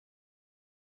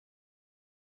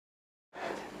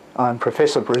I'm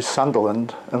Professor Bruce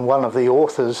Sunderland and one of the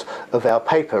authors of our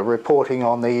paper reporting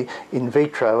on the in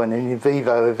vitro and in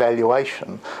vivo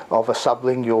evaluation of a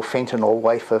sublingual fentanyl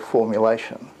wafer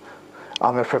formulation.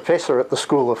 I'm a professor at the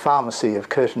School of Pharmacy of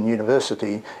Curtin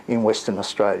University in Western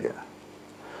Australia.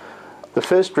 The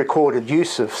first recorded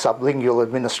use of sublingual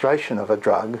administration of a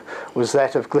drug was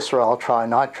that of glycerol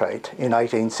trinitrate in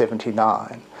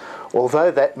 1879.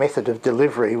 Although that method of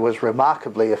delivery was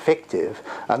remarkably effective,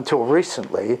 until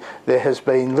recently there has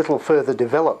been little further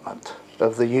development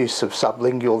of the use of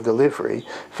sublingual delivery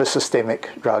for systemic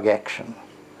drug action.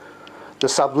 The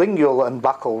sublingual and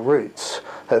buccal routes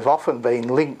have often been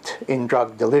linked in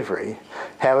drug delivery.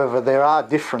 However, there are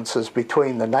differences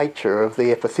between the nature of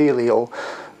the epithelial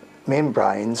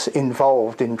membranes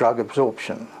involved in drug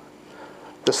absorption.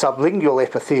 The sublingual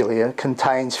epithelia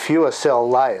contains fewer cell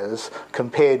layers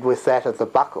compared with that of the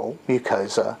buccal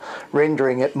mucosa,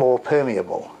 rendering it more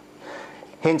permeable.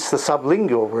 Hence, the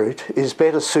sublingual route is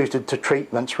better suited to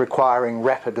treatments requiring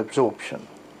rapid absorption.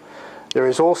 There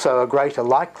is also a greater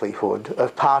likelihood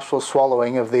of partial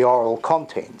swallowing of the oral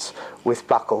contents with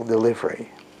buccal delivery.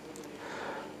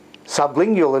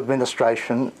 Sublingual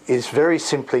administration is very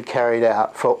simply carried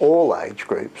out for all age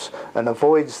groups and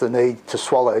avoids the need to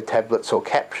swallow tablets or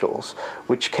capsules,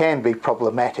 which can be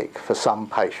problematic for some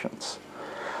patients.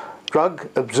 Drug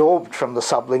absorbed from the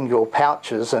sublingual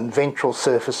pouches and ventral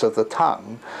surface of the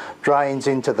tongue drains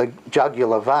into the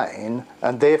jugular vein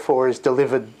and therefore is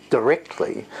delivered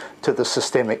directly to the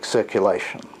systemic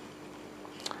circulation.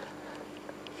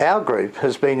 Our group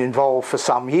has been involved for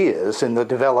some years in the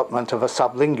development of a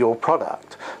sublingual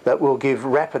product that will give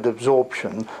rapid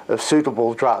absorption of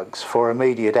suitable drugs for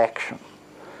immediate action.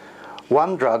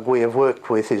 One drug we have worked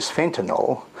with is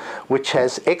fentanyl, which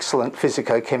has excellent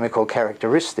physicochemical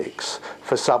characteristics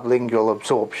for sublingual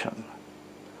absorption.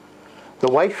 The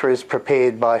wafer is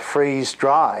prepared by freeze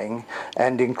drying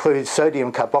and includes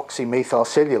sodium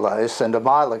carboxymethylcellulose and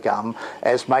amylogum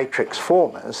as matrix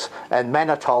formers and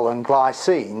mannitol and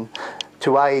glycine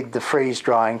to aid the freeze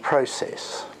drying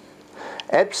process.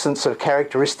 Absence of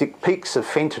characteristic peaks of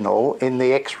fentanyl in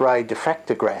the X-ray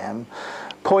diffractogram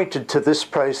pointed to this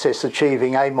process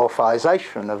achieving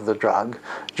amorphization of the drug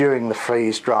during the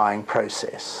freeze drying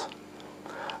process.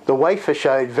 The wafer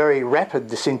showed very rapid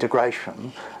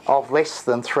disintegration of less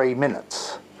than 3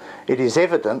 minutes. It is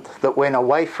evident that when a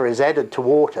wafer is added to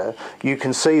water, you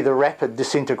can see the rapid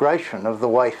disintegration of the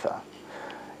wafer.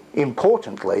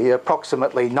 Importantly,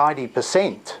 approximately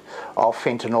 90% of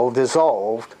fentanyl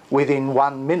dissolved within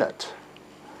 1 minute.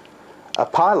 A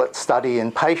pilot study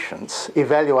in patients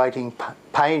evaluating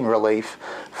pain relief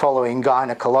following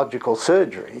gynecological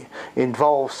surgery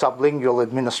involved sublingual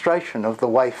administration of the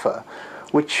wafer,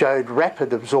 which showed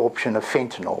rapid absorption of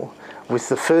fentanyl with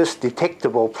the first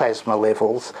detectable plasma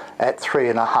levels at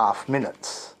 3.5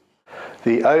 minutes.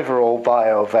 The overall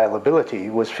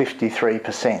bioavailability was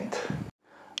 53%.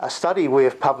 A study we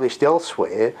have published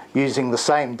elsewhere using the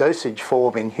same dosage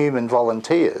form in human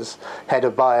volunteers had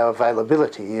a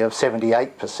bioavailability of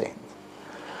 78%.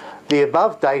 The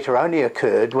above data only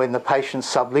occurred when the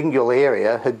patient's sublingual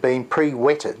area had been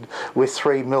pre-wetted with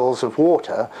 3 mL of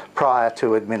water prior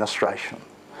to administration.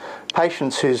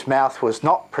 Patients whose mouth was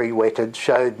not pre-wetted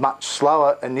showed much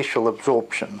slower initial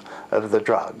absorption of the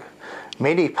drug.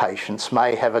 Many patients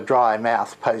may have a dry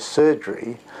mouth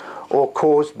post-surgery or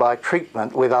caused by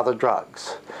treatment with other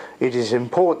drugs. It is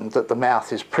important that the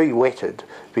mouth is pre-wetted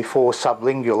before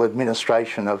sublingual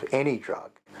administration of any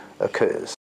drug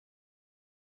occurs.